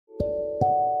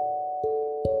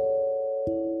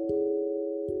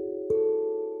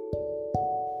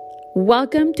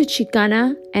Welcome to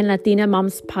Chicana and Latina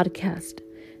Moms Podcast.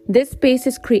 This space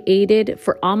is created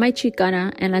for all my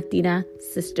Chicana and Latina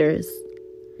sisters.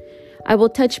 I will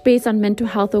touch base on mental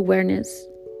health awareness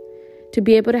to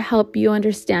be able to help you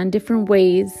understand different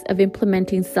ways of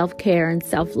implementing self-care and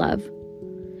self-love,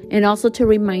 and also to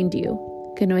remind you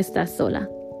que no estás sola.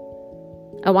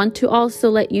 I want to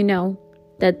also let you know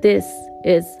that this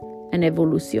is an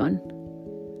evolución.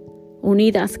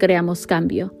 Unidas creamos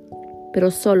cambio, pero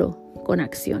solo con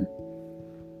acción.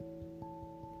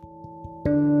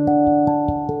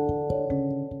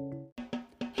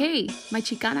 Hey, my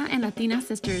Chicana and Latina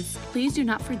sisters, please do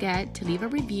not forget to leave a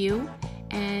review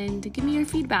and give me your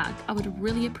feedback. I would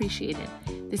really appreciate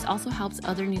it. This also helps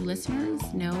other new listeners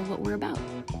know what we're about.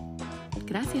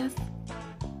 Gracias.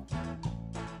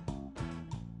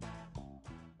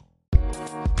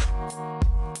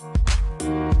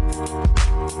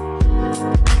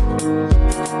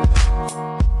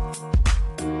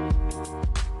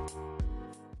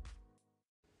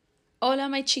 Hola,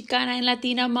 my Chicana and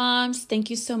Latina moms.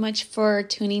 Thank you so much for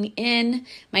tuning in.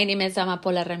 My name is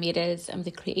Amapola Ramirez. I'm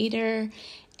the creator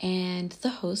and the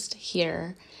host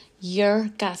here,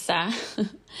 your casa,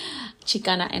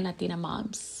 Chicana and Latina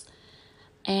moms.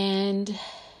 And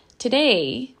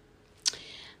today,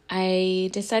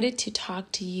 I decided to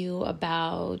talk to you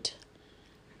about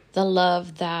the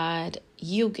love that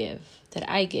you give, that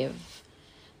I give,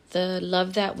 the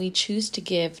love that we choose to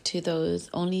give to those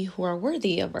only who are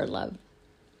worthy of our love.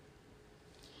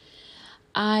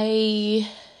 I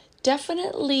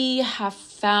definitely have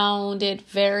found it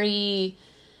very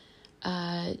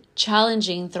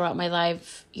challenging throughout my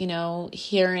life,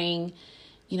 hearing,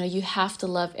 you have to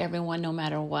love everyone no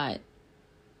matter what.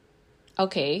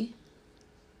 Okay.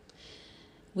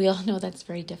 We all know that's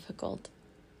very difficult,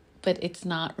 but it's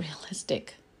not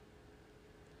realistic.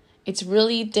 It's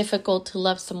really difficult to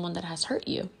love someone that has hurt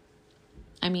you.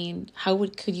 I mean,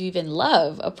 could you even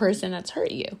love a person that's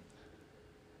hurt you?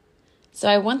 So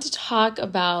I want to talk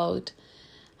about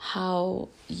how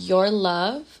your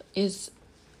love is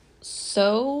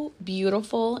so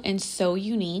beautiful and so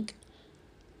unique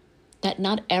that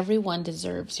not everyone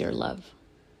deserves your love.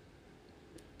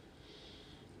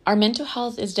 Our mental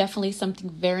health is definitely something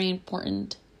very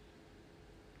important.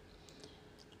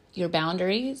 Your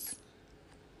boundaries,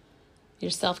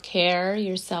 your self-care,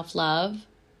 your self-love,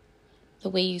 the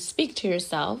way you speak to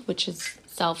yourself, which is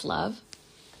self-love,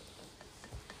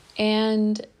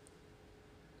 and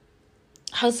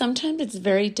how sometimes it's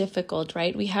very difficult,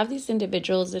 right? We have these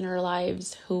individuals in our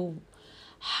lives who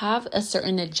have a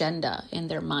certain agenda in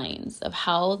their minds of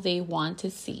how they want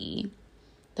to see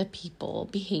the people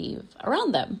behave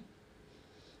around them,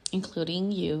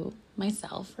 including you,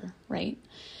 myself, right?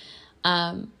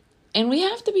 And we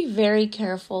have to be very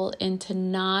careful into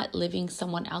not living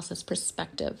someone else's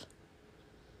perspective.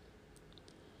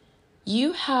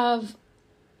 You have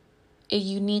a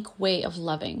unique way of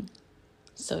loving.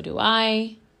 So do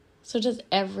I. So does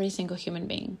every single human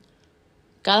being.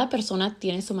 Cada persona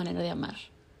tiene su manera de amar.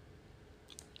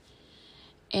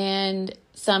 And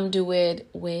some do it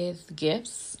with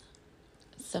gifts.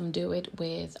 Some do it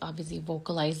with obviously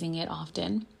vocalizing it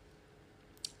often.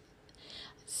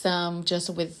 Some just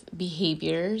with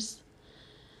behaviors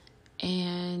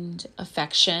and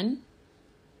affection.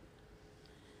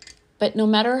 But no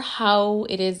matter how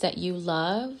it is that you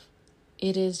love,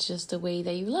 it is just the way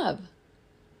that you love.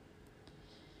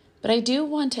 But I do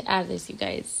want to add this, you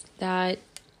guys, that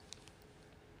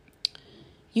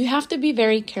you have to be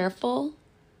very careful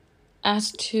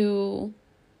as to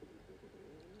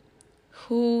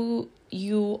who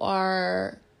you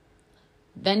are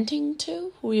venting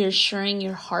to, who you're sharing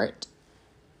your heart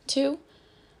to,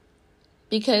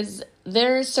 because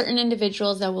there are certain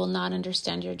individuals that will not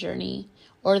understand your journey,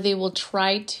 or they will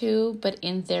try to, but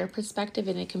in their perspective,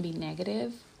 and it can be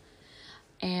negative.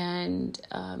 And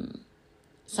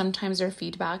sometimes their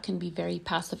feedback can be very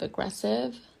passive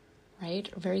aggressive, right?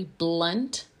 Or very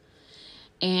blunt.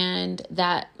 And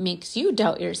that makes you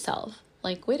doubt yourself.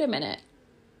 Like, wait a minute.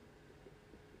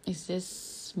 Is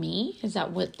this me? Is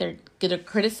that what they're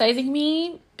criticizing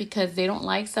me because they don't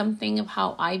like something of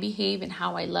how I behave and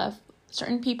how I love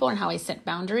certain people and how I set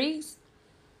boundaries?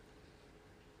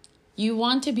 You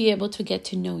want to be able to get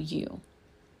to know you.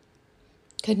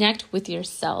 Connect with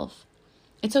yourself.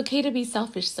 It's okay to be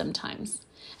selfish sometimes.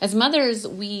 As mothers,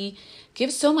 we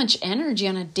give so much energy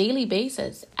on a daily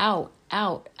basis, out,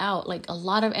 like a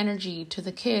lot of energy to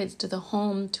the kids, to the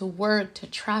home, to work, to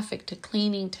traffic, to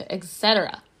cleaning, to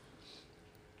etc.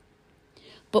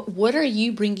 But what are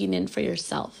you bringing in for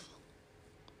yourself?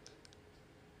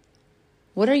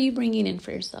 What are you bringing in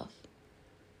for yourself?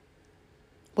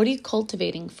 What are you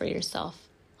cultivating for yourself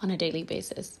on a daily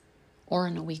basis or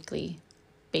on a weekly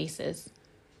basis?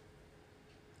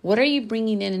 What are you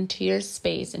bringing into your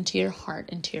space, into your heart,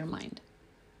 into your mind?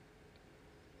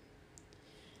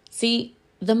 See,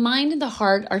 the mind and the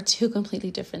heart are two completely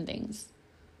different things.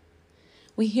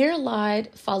 We hear a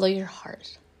lot, follow your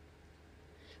heart.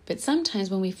 But sometimes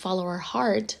when we follow our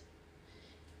heart,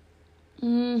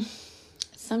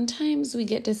 sometimes we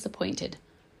get disappointed.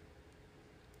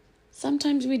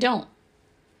 Sometimes we don't.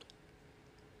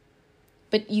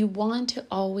 But you want to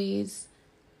always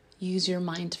use your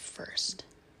mind first.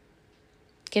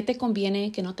 ¿Qué te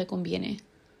conviene, qué no te conviene?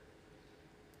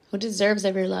 Who deserves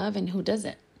of your love and who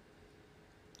doesn't?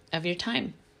 Of your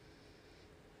time.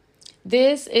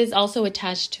 This is also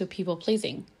attached to people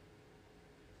pleasing.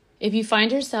 If you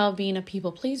find yourself being a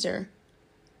people pleaser,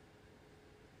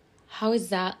 how is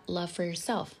that love for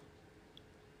yourself?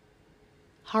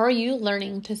 How are you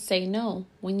learning to say no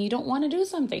when you don't want to do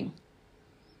something?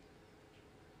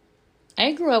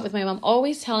 I grew up with my mom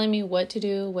always telling me what to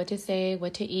do, what to say,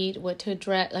 what to eat, what to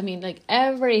dress.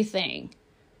 Everything.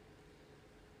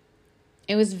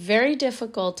 It was very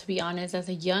difficult, to be honest, as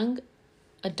a young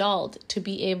adult to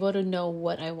be able to know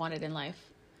what I wanted in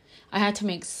life. I had to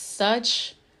make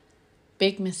such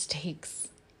big mistakes.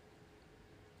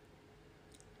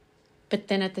 But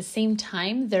then at the same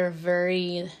time,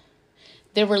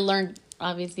 they were learned,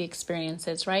 obviously,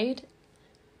 experiences, right?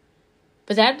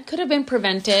 But that could have been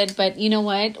prevented. But you know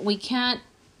what? We can't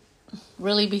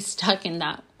really be stuck in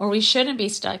that. Or we shouldn't be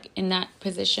stuck in that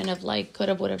position of could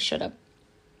have, would have, should have.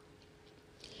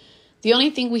 The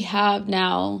only thing we have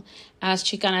now as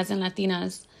Chicanas and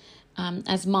Latinas,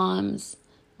 as moms,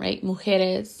 right?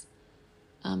 Mujeres,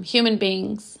 human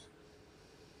beings,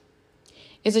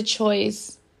 is a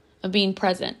choice of being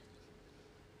present.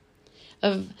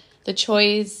 Of the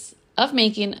choice of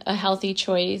making a healthy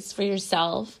choice for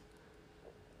yourself,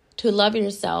 to love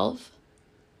yourself,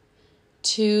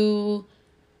 to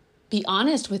be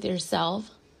honest with yourself,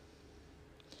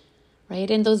 right?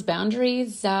 And those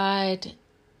boundaries that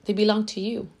they belong to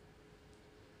you.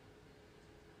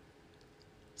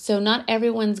 So not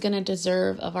everyone's going to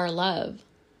deserve of our love.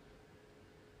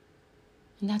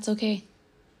 And that's okay.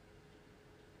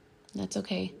 That's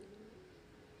okay.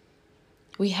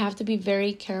 We have to be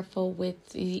very careful with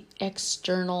the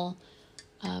external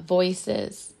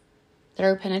voices that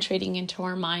are penetrating into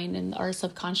our mind and our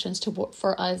subconscious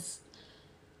for us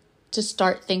to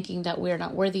start thinking that we're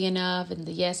not worthy enough. And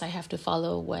yes, I have to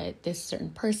follow what this certain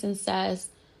person says.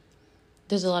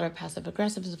 There's a lot of passive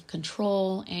aggressive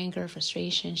control, anger,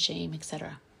 frustration, shame,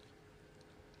 etc.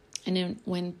 And then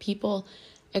when people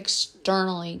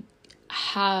externally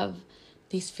have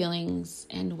these feelings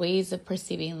and ways of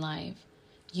perceiving life,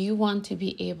 you want to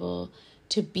be able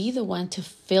to be the one to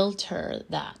filter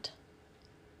that.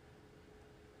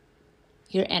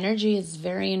 Your energy is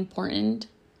very important,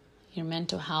 your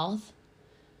mental health.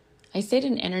 I said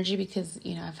in energy because,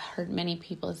 I've heard many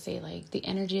people say the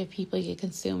energy of people get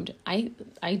consumed.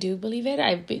 I do believe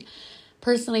it.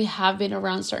 Personally have been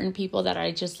around certain people that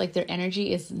are just their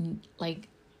energy is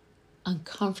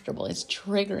uncomfortable. It's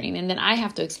triggering. And then I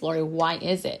have to explore why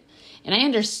is it? And I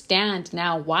understand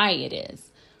now why it is.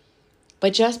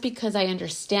 But just because I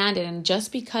understand it and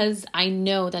just because I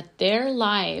know that their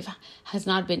life has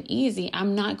not been easy,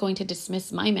 I'm not going to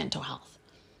dismiss my mental health.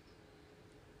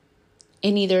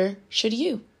 And neither should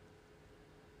you.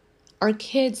 Our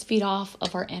kids feed off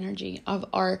of our energy, of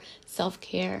our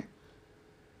self-care.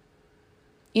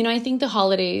 I think the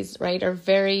holidays, right, are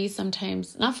very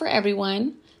sometimes, not for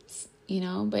everyone,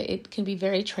 but it can be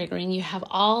very triggering. You have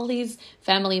all these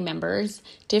family members,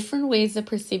 different ways of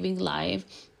perceiving life,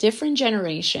 different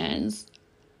generations,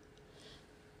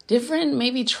 different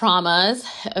maybe traumas,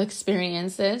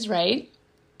 experiences, right?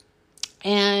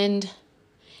 And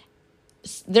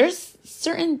there's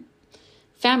certain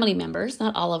family members,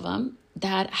 not all of them,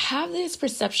 that have this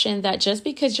perception that just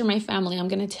because you're my family, I'm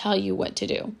going to tell you what to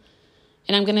do.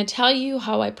 And I'm going to tell you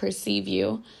how I perceive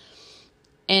you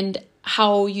and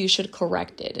how you should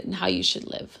correct it and how you should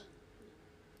live.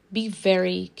 Be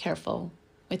very careful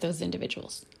with those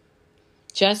individuals.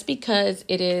 Just because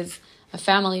it is a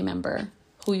family member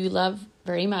who you love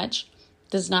very much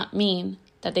does not mean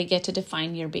that they get to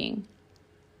define your being.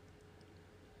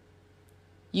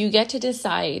 You get to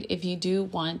decide if you do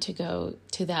want to go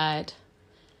to that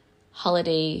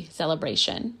holiday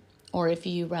celebration or if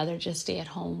you rather just stay at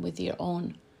home with your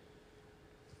own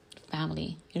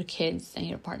family, your kids, and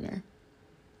your partner.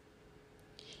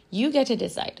 You get to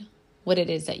decide what it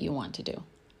is that you want to do.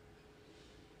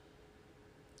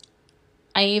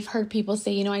 I've heard people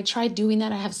say, I tried doing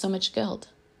that. I have so much guilt.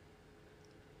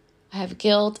 have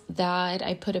guilt that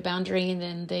I put a boundary and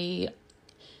then they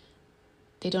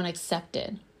don't accept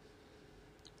it.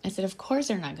 I said, of course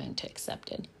they're not going to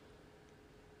accept it.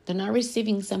 They're not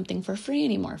receiving something for free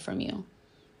anymore from you.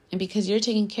 And because you're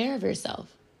taking care of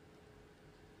yourself.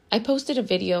 I posted a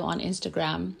video on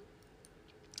Instagram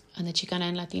on the Chicana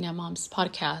and Latina Moms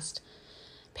podcast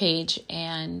page,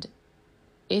 and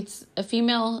it's a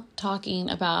female talking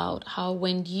about how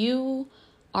when you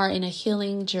are in a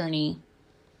healing journey,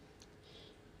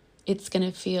 it's going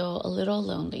to feel a little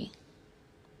lonely.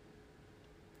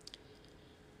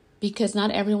 Because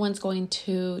not everyone's going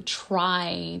to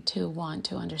try to want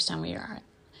to understand where you're at.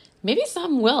 Maybe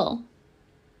some will.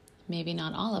 Maybe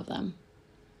not all of them.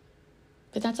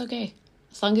 But that's okay.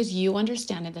 As long as you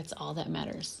understand it, that's all that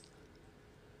matters.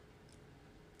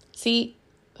 See,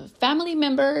 family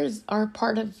members are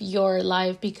part of your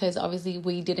life because obviously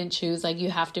we didn't choose, like,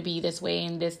 you have to be this way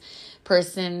and this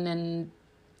person, and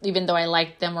even though I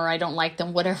like them or I don't like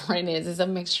them, whatever it is, it's a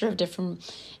mixture of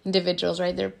different individuals,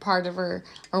 right? They're part of our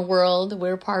world.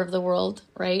 We're part of the world,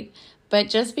 right? But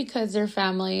just because they're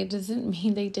family doesn't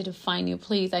mean they did define you.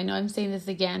 Please, I know I'm saying this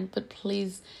again, but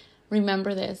please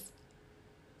remember this.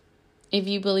 If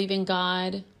you believe in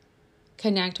God,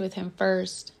 connect with Him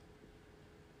first.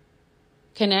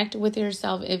 Connect with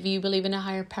yourself. If you believe in a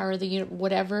higher power,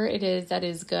 whatever it is that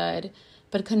is good,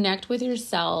 but connect with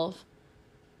yourself.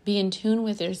 Be in tune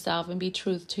with yourself and be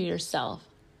truth to yourself.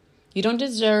 You don't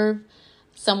deserve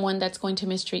someone that's going to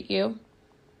mistreat you,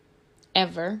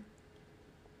 ever.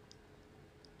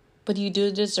 But you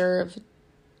do deserve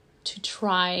to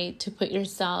try to put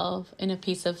yourself in a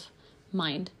peace of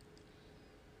mind.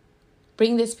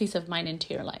 Bring this peace of mind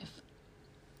into your life.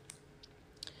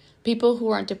 People who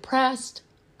are depressed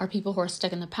are people who are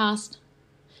stuck in the past.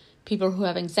 People who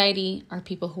have anxiety are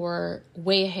people who are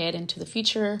way ahead into the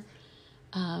future,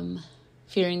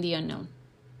 fearing the unknown.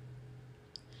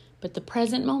 But the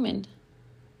present moment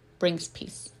brings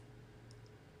peace.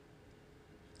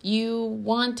 You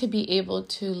want to be able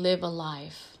to live a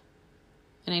life.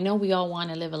 And I know we all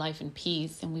want to live a life in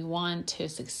peace, and we want to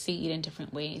succeed in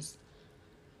different ways.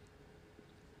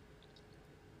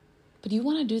 But you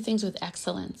want to do things with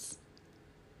excellence.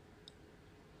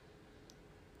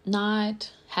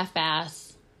 Not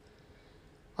half-ass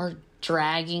or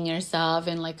dragging yourself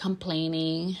and like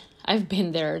complaining. I've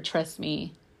been there, trust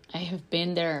me. I have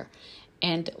been there.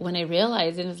 And when I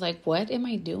realized it, it's like, what am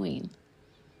I doing?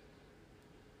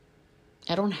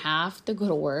 I don't have to go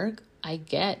to work. I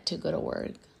get to go to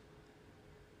work.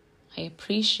 I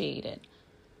appreciate it.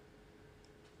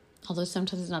 Although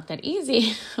sometimes it's not that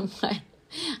easy, but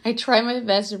I try my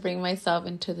best to bring myself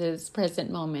into this present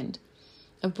moment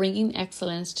of bringing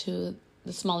excellence to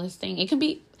the smallest thing. It can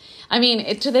be,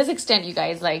 to this extent, you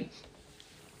guys, like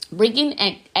bringing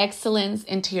excellence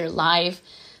into your life.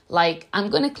 Like, I'm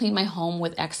going to clean my home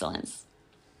with excellence.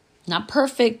 Not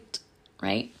perfect,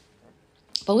 right?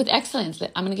 But with excellence.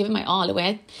 I'm going to give it my all.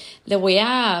 Le voy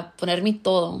a poner mi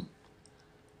todo.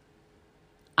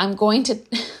 I'm going to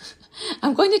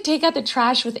take out the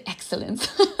trash with excellence.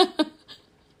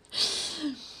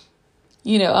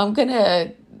 I'm going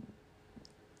to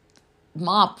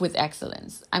mop with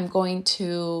excellence. I'm going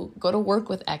to go to work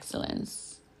with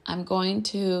excellence. I'm going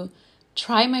to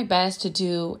try my best to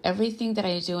do everything that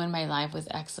I do in my life with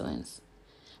excellence.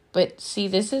 But see,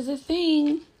 this is the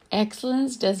thing.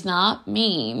 Excellence does not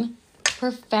mean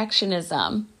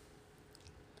perfectionism.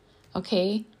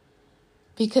 Okay?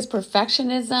 Because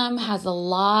perfectionism has a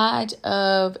lot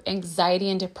of anxiety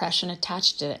and depression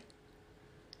attached to it.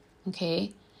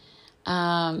 Okay?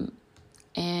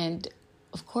 And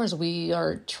of course, we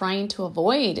are trying to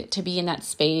avoid to be in that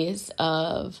space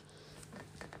of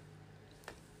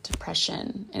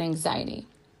depression and anxiety.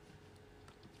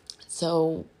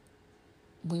 So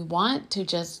we want to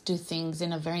just do things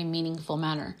in a very meaningful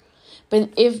manner.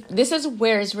 But if this is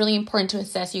where it's really important to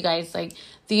assess, you guys, like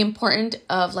the importance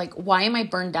of like, why am I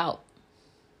burned out?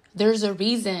 There's a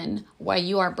reason why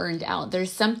you are burned out.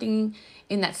 There's something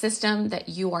in that system that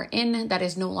you are in that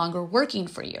is no longer working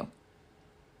for you.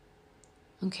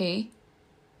 Okay?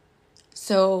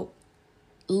 So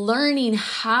learning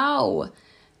how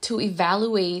to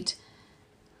evaluate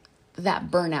that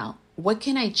burnout. What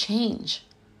can I change?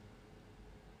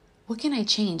 What can I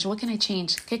change? What can I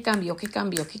change? ¿Qué cambio? ¿Qué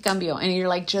cambio? ¿Qué cambio? And you're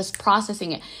like just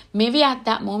processing it. Maybe at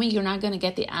that moment you're not going to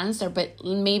get the answer, but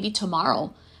maybe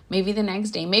tomorrow, maybe the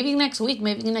next day, maybe next week,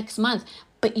 maybe next month.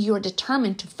 But you're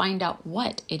determined to find out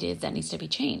what it is that needs to be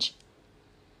changed.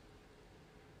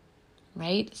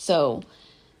 Right? So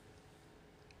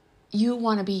you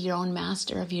want to be your own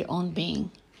master of your own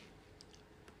being.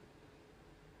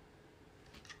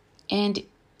 And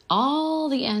All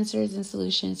the answers and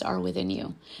solutions are within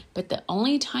you. But the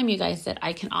only time, you guys, that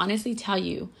I can honestly tell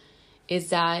you is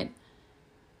that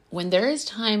when there is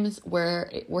times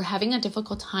where we're having a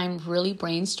difficult time really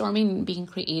brainstorming and being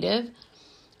creative,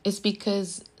 it's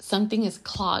because something is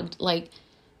clogged. Like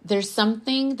there's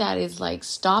something that is like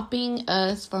stopping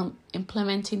us from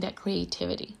implementing that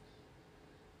creativity.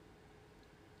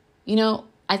 You know,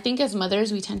 I think as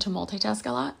mothers, we tend to multitask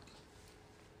a lot.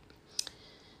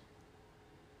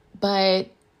 But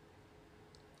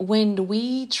when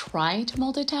we try to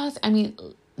multitask, I mean,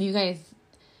 you guys,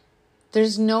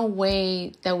 there's no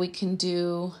way that we can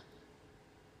do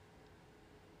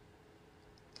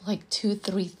like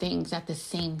 2-3 things at the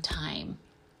same time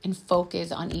and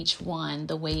focus on each one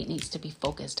the way it needs to be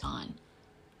focused on.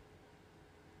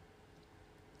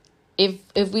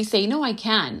 If we say, no, I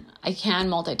can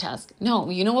multitask. No,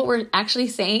 you know what we're actually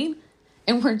saying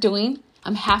and we're doing?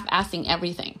 I'm half-assing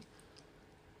everything.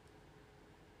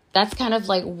 That's kind of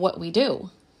like what we do.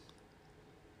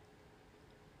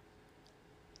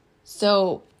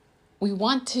 So we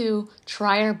want to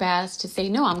try our best to say,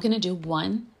 no, I'm going to do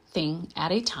one thing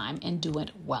at a time and do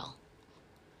it well.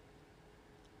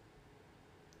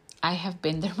 I have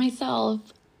been there myself.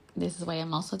 This is why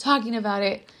I'm also talking about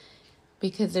it,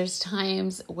 because there's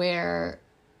times where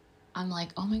I'm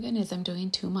like, oh my goodness, I'm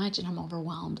doing too much and I'm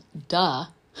overwhelmed. Duh.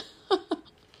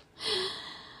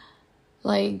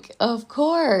 Like, of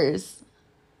course.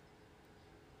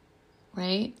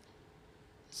 Right?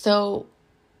 So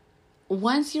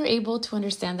once you're able to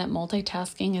understand that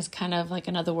multitasking is kind of like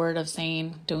another word of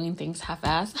saying doing things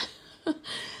half-ass,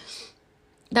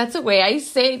 that's the way I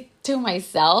say it to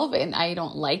myself, and I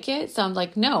don't like it. So I'm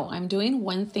like, no, I'm doing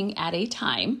one thing at a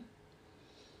time,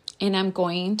 and I'm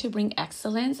going to bring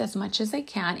excellence as much as I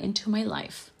can into my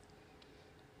life.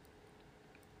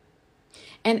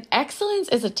 And excellence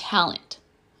is a talent,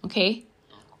 okay,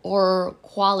 or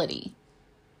quality,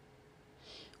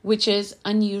 which is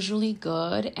unusually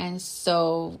good and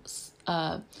so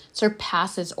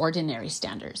surpasses ordinary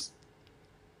standards.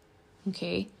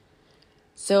 Okay,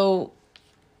 so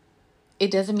it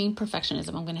doesn't mean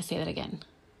perfectionism. I'm going to say that again.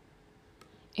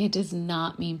 It does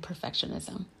not mean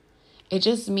perfectionism. It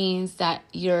just means that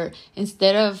you're,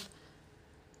 instead of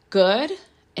good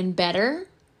and better,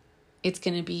 it's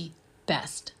going to be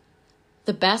best.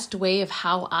 The best way of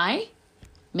how I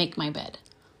make my bed.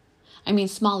 I mean,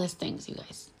 smallest things, you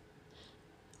guys.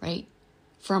 Right?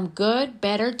 From good,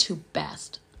 better to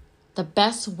best. The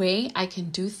best way I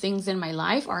can do things in my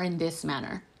life are in this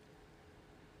manner.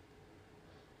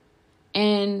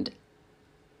 And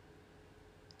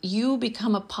you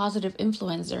become a positive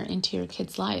influencer into your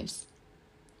kids' lives.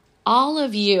 All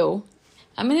of you,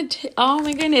 oh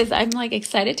my goodness, I'm like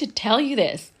excited to tell you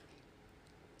this.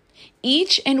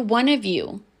 Each and one of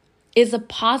you is a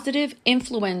positive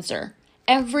influencer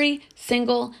every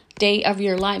single day of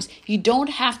your lives. You don't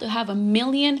have to have 1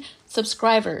 million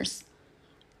subscribers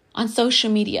on social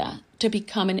media to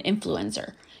become an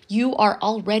influencer. You are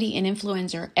already an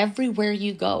influencer everywhere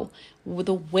you go.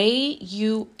 The way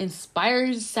you inspire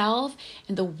yourself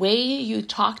and the way you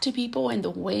talk to people and the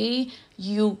way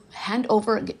you hand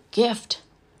over a gift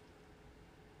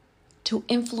to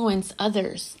influence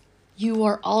others, you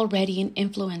are already an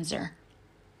influencer.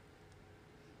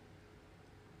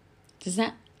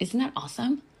 Isn't that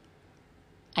awesome?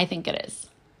 I think it is.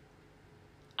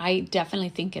 I definitely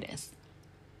think it is.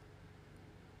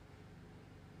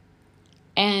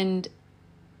 And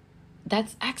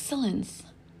that's excellence.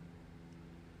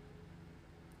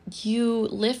 You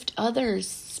lift others'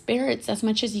 spirits as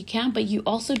much as you can, but you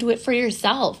also do it for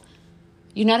yourself.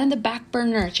 You're not in the back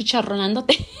burner,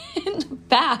 chicharronándote in the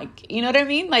back. You know what I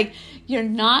mean? Like, you're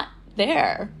not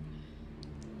there.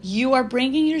 You are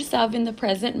bringing yourself in the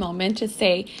present moment to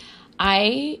say,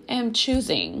 I am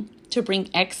choosing to bring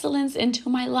excellence into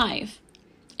my life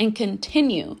and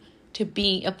continue to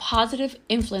be a positive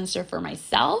influencer for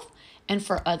myself and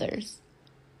for others.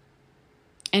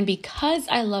 And because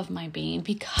I love my being,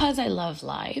 because I love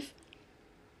life,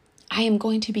 I am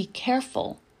going to be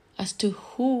careful as to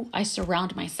who I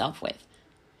surround myself with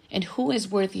and who is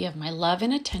worthy of my love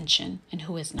and attention and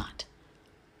who is not.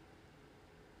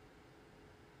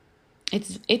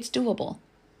 It's doable.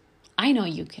 I know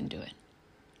you can do it.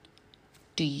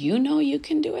 Do you know you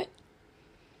can do it?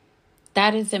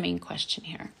 That is the main question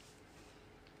here.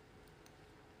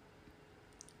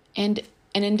 And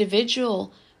an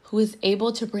individual who is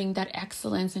able to bring that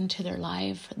excellence into their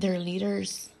life, their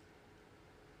leaders,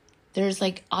 there's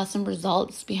like awesome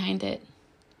results behind it.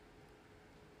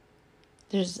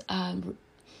 There's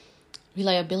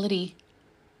reliability.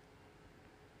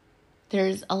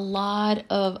 There's a lot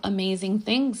of amazing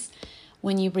things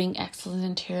when you bring excellence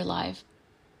into your life.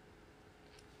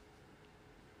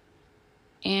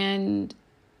 And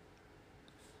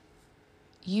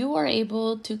you are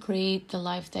able to create the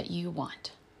life that you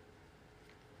want.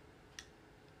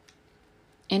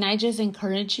 And I just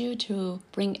encourage you to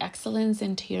bring excellence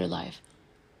into your life.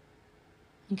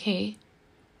 Okay?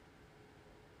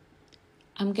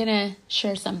 I'm going to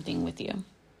share something with you.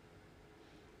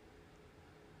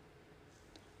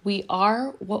 We are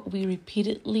what we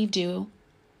repeatedly do.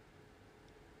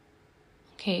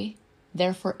 Okay?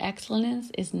 Therefore,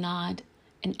 excellence is not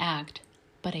an act,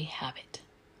 but a habit.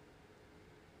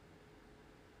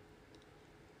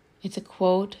 It's a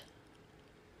quote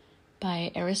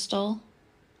by Aristotle.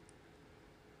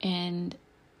 And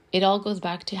it all goes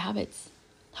back to habits.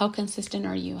 How consistent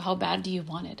are you? How bad do you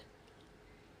want it?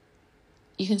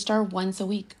 You can start once a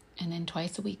week, and then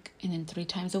twice a week, and then 3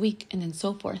 times a week, and then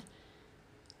so forth.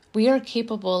 We are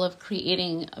capable of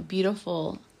creating a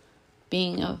beautiful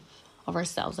being of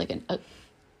ourselves. And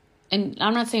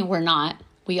I'm not saying we're not,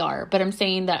 we are, but I'm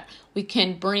saying that we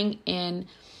can bring in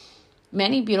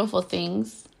many beautiful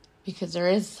things, because there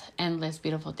is endless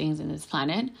beautiful things in this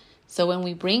planet. So when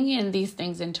we bring in these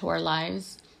things into our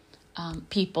lives,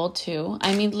 people too.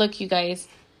 I mean, look, you guys,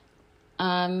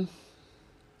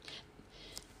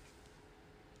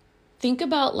 think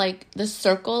about like the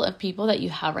circle of people that you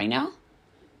have right now.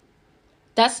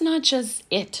 That's not just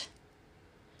it.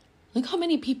 Look how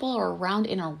many people are around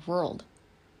in our world.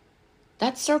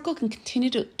 That circle can continue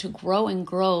to grow and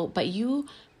grow, but you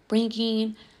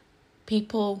bringing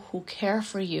people who care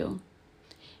for you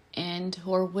and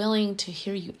who are willing to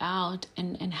hear you out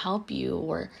and help you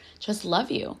or just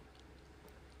love you.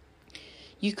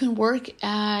 You can work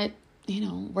at,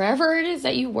 wherever it is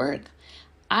that you work.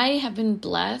 I have been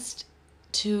blessed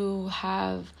to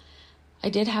I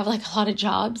did have like a lot of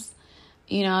jobs,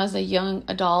 as a young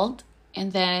adult,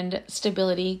 and then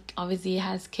stability obviously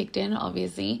has kicked in,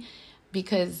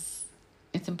 because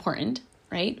it's important,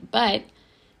 right? But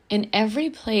in every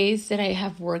place that I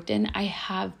have worked in, I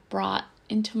have brought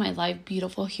into my life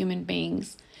beautiful human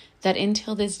beings that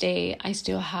until this day I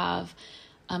still have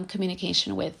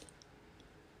communication with.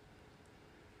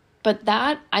 But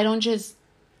that I don't just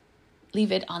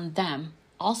leave it on them,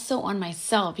 also on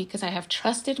myself, because I have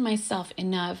trusted myself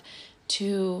enough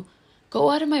to go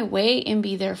out of my way and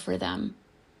be there for them,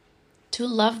 to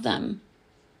love them,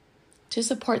 to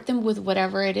support them with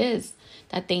whatever it is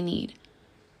that they need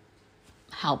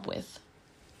help with.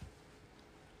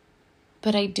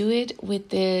 But I do it with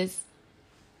this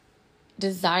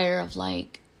desire of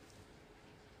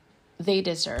they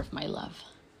deserve my love.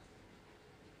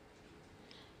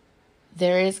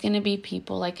 There is going to be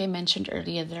people, like I mentioned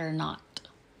earlier, that are not.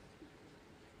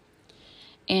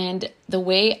 And the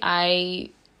way I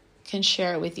can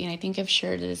share it with you, and I think I've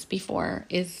shared this before,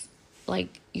 is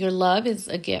your love is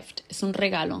a gift. Es un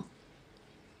regalo.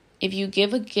 If you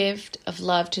give a gift of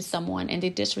love to someone and they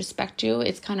disrespect you,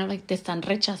 it's kind of like te están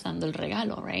rechazando el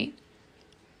regalo, right?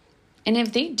 And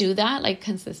if they do that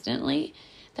consistently,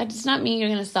 that does not mean you're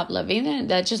going to stop loving them.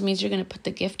 That just means you're going to put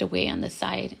the gift away on the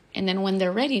side. And then when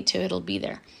they're ready to, it'll be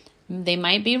there. They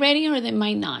might be ready or they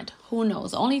might not. Who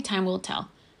knows? Only time will tell.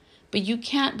 But you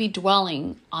can't be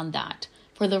dwelling on that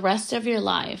for the rest of your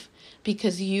life,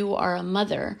 because you are a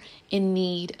mother in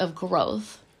need of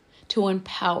growth to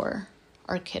empower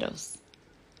our kiddos.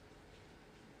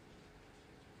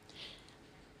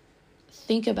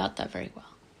 Think about that very well.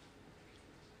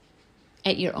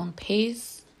 At your own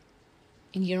pace,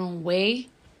 in your own way,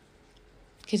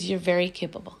 because you're very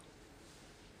capable.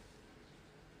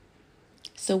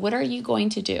 So what are you going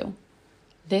to do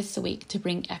this week to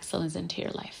bring excellence into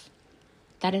your life?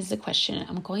 That is the question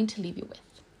I'm going to leave you with.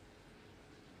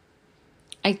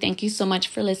 I thank you so much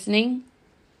for listening.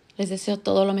 Les deseo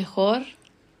todo lo mejor.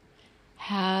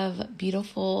 Have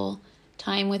beautiful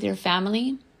time with your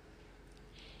family.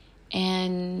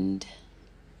 And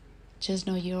just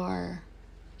know you are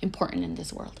important in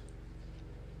this world.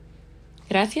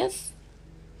 Gracias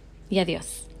y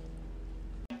adiós.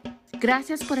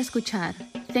 Gracias por escuchar.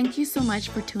 Thank you so much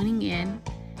for tuning in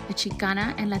the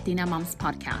Chicana and Latina Moms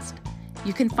podcast.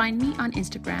 You can find me on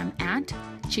Instagram at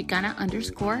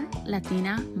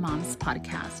Chicana_Latina Moms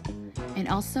podcast. And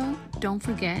also, don't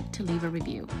forget to leave a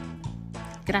review.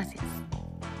 Gracias.